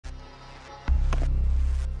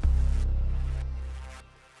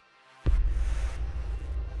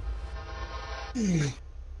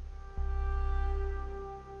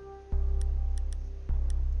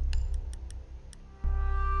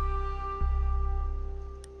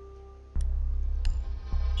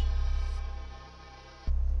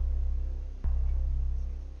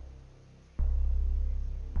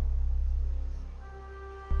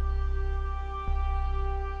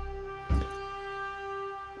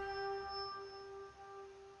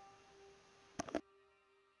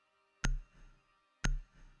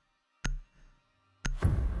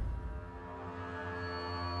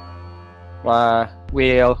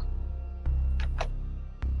Wheel.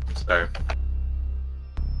 Sorry.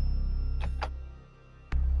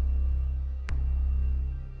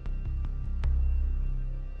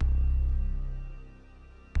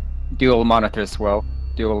 Dual monitors, well.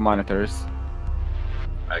 Dual monitors.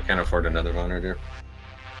 I can't afford another monitor.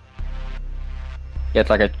 Get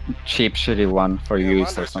like a cheap, shitty one for Yeah, use or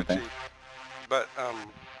monitors are something. cheap. But,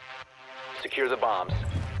 Secure the bombs.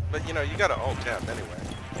 but you know, you gotta alt tab anyway.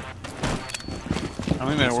 I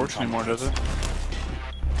don't think that works anymore, does it?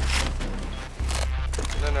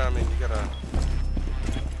 No, I mean, you gotta...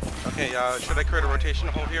 Okay, should I create a rotation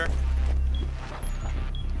hole here?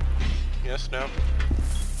 Yes, no?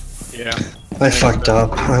 Yeah. I fucked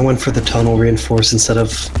up. I went for the tunnel reinforce instead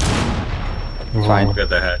of... Fine. We'll get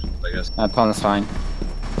the head, I guess. Tunnel's fine.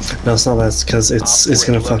 No, it's not that. It's because it's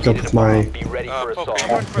gonna fuck up with my... Be ready for Pope,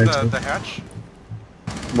 assault. are you going for the hatch?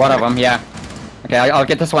 One of them, yeah. Okay, I'll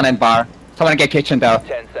get this one in bar. Someone get kitchen though.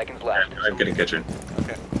 10 seconds left. I'm getting kitchen.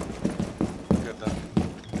 Okay. Good then.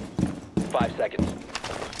 5 seconds.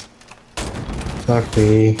 Fuck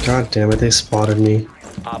me. God damn it, they spotted me.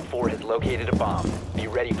 Op 4 has located a bomb. Be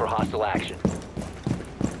ready for hostile action.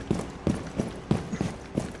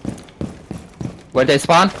 Where'd they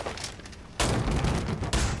spawn?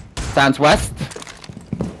 Stands west.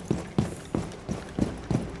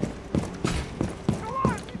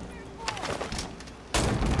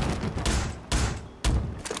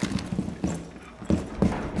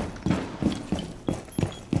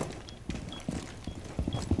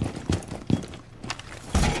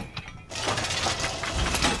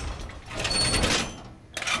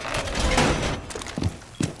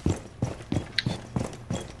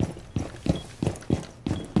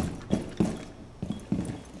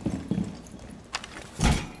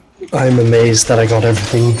 I'm amazed that I got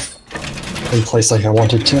everything in place like I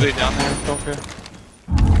wanted Are they to. down there, Dolphin?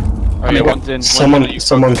 Oh, yeah, one's in. Someone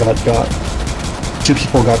got. 2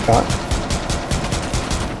 people got.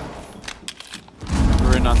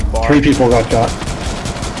 We're in on the bar. 3 people got.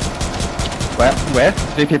 Where?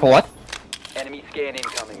 3 people what? Enemy scan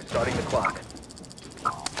incoming. Starting the clock.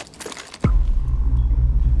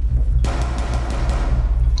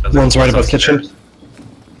 One's right above kitchen.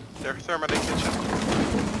 They're thermite kitchen.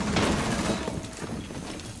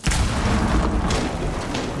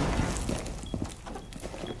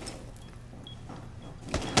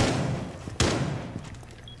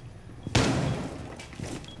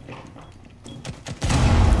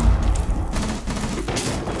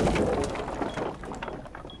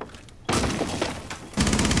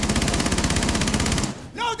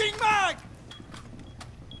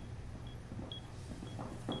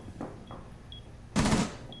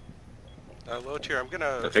 Low tier, I'm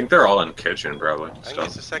gonna... I think they're all in kitchen, probably. I'm gonna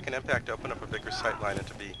use the second impact to open up a bigger sight line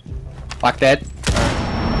into B. Lock dead.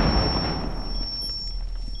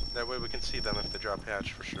 That way we can see them if they drop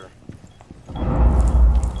hatch for sure.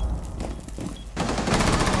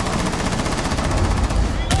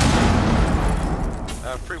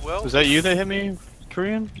 Free will? Was that you that hit me,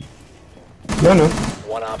 Korean? No.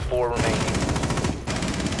 1 op 4 remaining.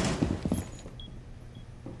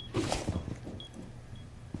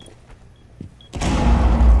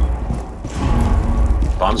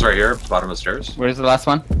 Bombs right here, bottom of the stairs. Where's the last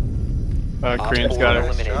one? Korean's got it.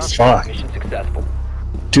 Eliminated. Fuck. Mission successful.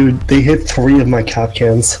 Dude, they hit 3 of my cap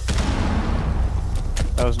cans.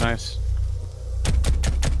 That was nice.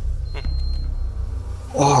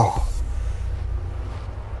 Oh.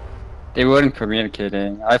 They weren't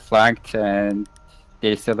communicating. I flanked and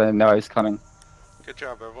they still didn't know I was coming. Good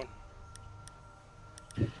job, everyone.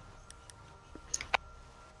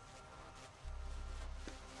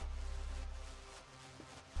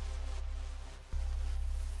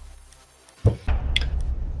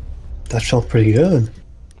 That felt pretty good.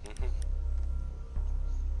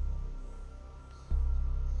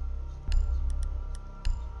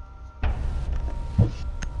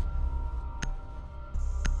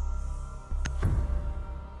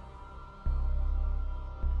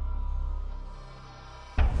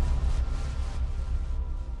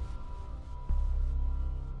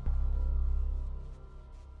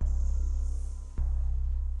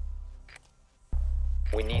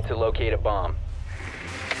 We need to locate a bomb.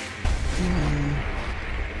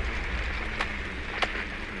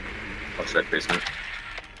 I'll check basement.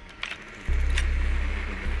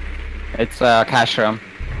 It's a cash room.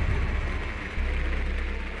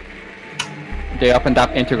 They opened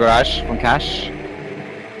up into garage from cash. Okay,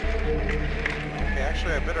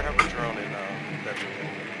 actually, I better have a drone in bedroom.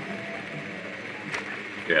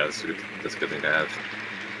 Yeah, that's a good thing to have.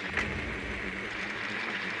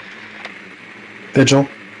 Vigil.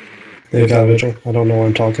 There you go, Vigil. I don't know why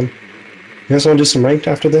I'm talking. You guys want to do some ranked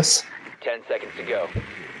after this? 10 seconds to go.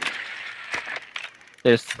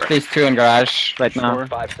 There's these two in garage right now. Sure.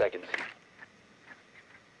 5 seconds.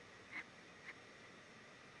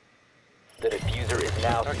 The diffuser is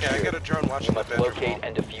now Okay, secure. I got a drone You watching my must bedroom. locate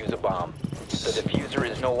and defuse a bomb. The diffuser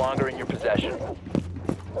is no longer in your possession.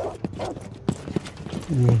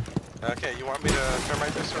 Okay, you want me to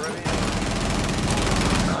thermite this already?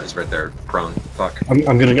 He's right there, prone. Fuck.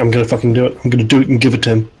 I'm gonna fucking do it. I'm gonna do it and give it to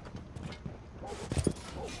him.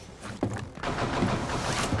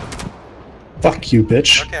 Fuck you,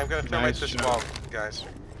 bitch. Okay, I'm gonna thermite Nice this job. wall, guys.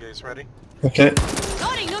 You guys ready? Okay.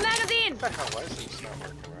 Loading new magazine! What the hell? Why is this not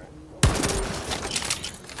working right?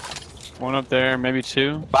 One up there, maybe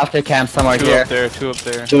two. Balcony cam somewhere Two here. up there, two up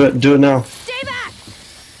there. Do it now. Stay back!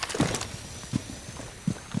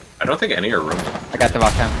 I don't think any are rooms. I got the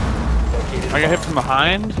vault cam. Located I got hit bomb. from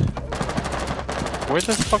behind. Where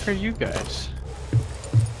the fuck are you guys?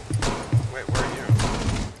 Wait, where are you?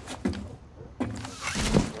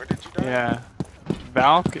 Where did you die? Yeah.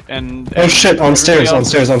 Valk and. Oh shit, on stairs, everybody on else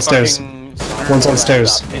stairs, is on stairs. fucking- One's on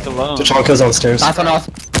stairs. He's alone. Tachanka's on stairs. Last one off.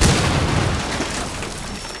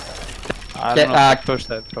 I Get, don't know if I push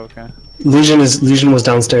that poker. Legion was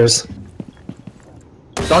downstairs.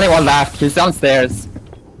 There's only one left. He's downstairs.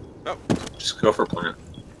 Oh, Just go for plant.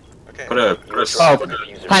 okay. Put a Oh,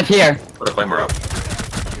 Diffuser. plant here. put a claymore up.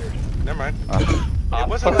 Never mind. Oh. It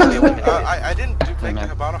wasn't letting me. I didn't make the man.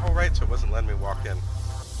 Habana hole right, so it wasn't letting me walk in.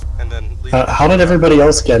 And then leave. How did everybody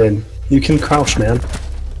else get in? You can crouch, man.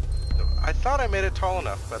 I thought I made it tall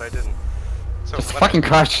enough, but I didn't. So Just when fucking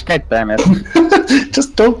crouch. God damn it.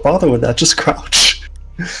 Just don't bother with that. Just crouch.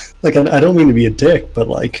 Like, I don't mean to be a dick, but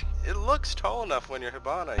like, it looks tall enough when you're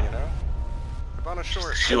Habana, you know. Habana's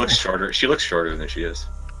short. She looks shorter. She looks shorter than she is.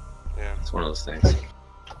 Yeah. It's one of those things.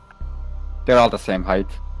 They're all the same height.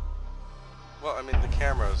 Well, I mean the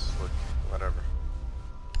cameras look whatever.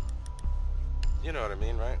 You know what I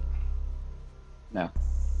mean, right? No.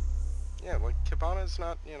 Yeah, like Cabana's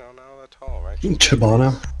not, you know, not all that tall, right?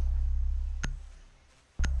 Chibana.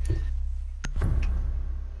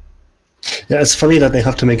 Yeah, it's funny that they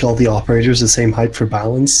have to make all the operators the same height for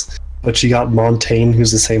balance, but you got Montaigne,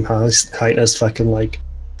 who's the same height as fucking like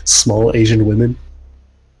small Asian women.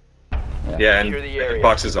 Yeah, and Secure the area.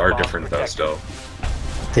 boxes are Bomb different though. protected. Still,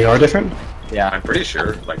 They are different. Yeah. I'm pretty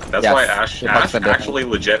sure. Like that's Yes, why Ash hitbox are different. actually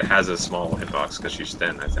legit has a small hitbox because she's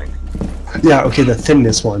thin. I think. Yeah, okay, the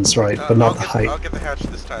thinness ones, right, but not the I'll height. get the hatch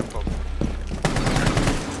this time, folks.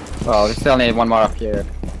 Well, we still need one more up here.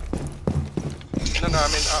 No, I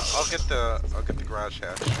mean I'll get the garage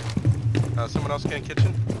hatch. Someone else getting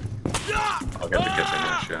kitchen? I'll get the kitchen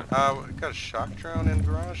hatch. Yeah. We got a shock drone in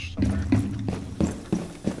garage somewhere.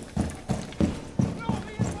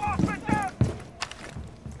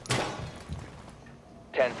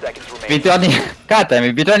 We don't need. God damn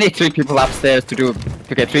it! We don't need 3 people upstairs to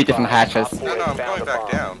get 3 different hatches. No, I'm going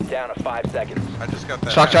back down. Down to 5 seconds. I just got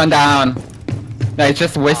that. Shock hatch. drone down. No, it's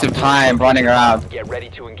just a waste of time running around. Get ready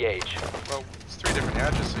to engage. Well, it's 3 different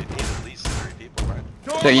hatches, so you need at least 3 people,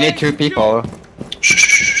 right? So you need 2 people. Shh,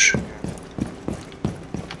 shh, shh, shh.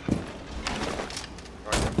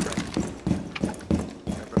 I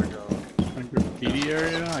better go. Graffiti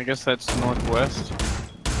area? I guess that's northwest.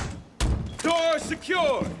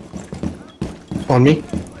 On me.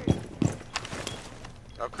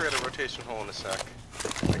 I'll create a rotation hole in a sec.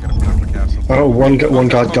 I gotta put up a castle. Oh, one got Okay,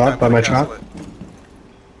 got by I'm my gonna trap. castle it.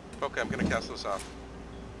 Okay, I'm gonna castle this off.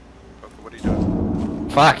 Okay, what are you doing?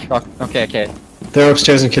 Fuck. Okay, okay. They're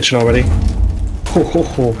upstairs in the kitchen already. Ho ho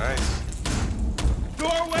ho. Nice.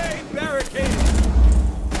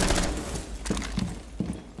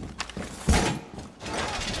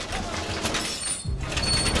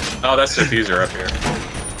 Oh, that's the diffuser up here.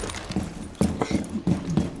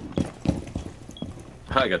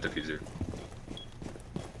 I got diffuser.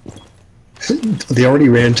 They already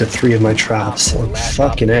ran into 3 of my traps. Like,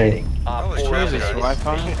 fucking A. Holy Op 4 shit, Jesus, guys.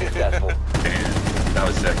 Wi-Fi? mission successful. Damn, that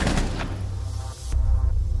was sick.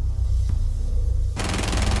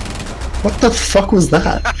 What the fuck was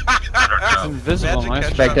that? It's invisible, Magic nice.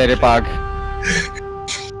 catch. Spectator bug.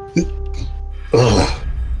 Ugh.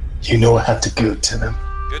 You know I had to go to them.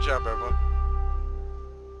 Good job, everyone.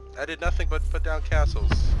 I did nothing but put down castles.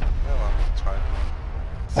 Oh well, it's fine.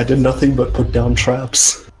 I did nothing but put down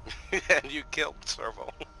traps. And you killed Servo.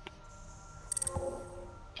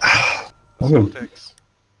 I'm That's what it takes.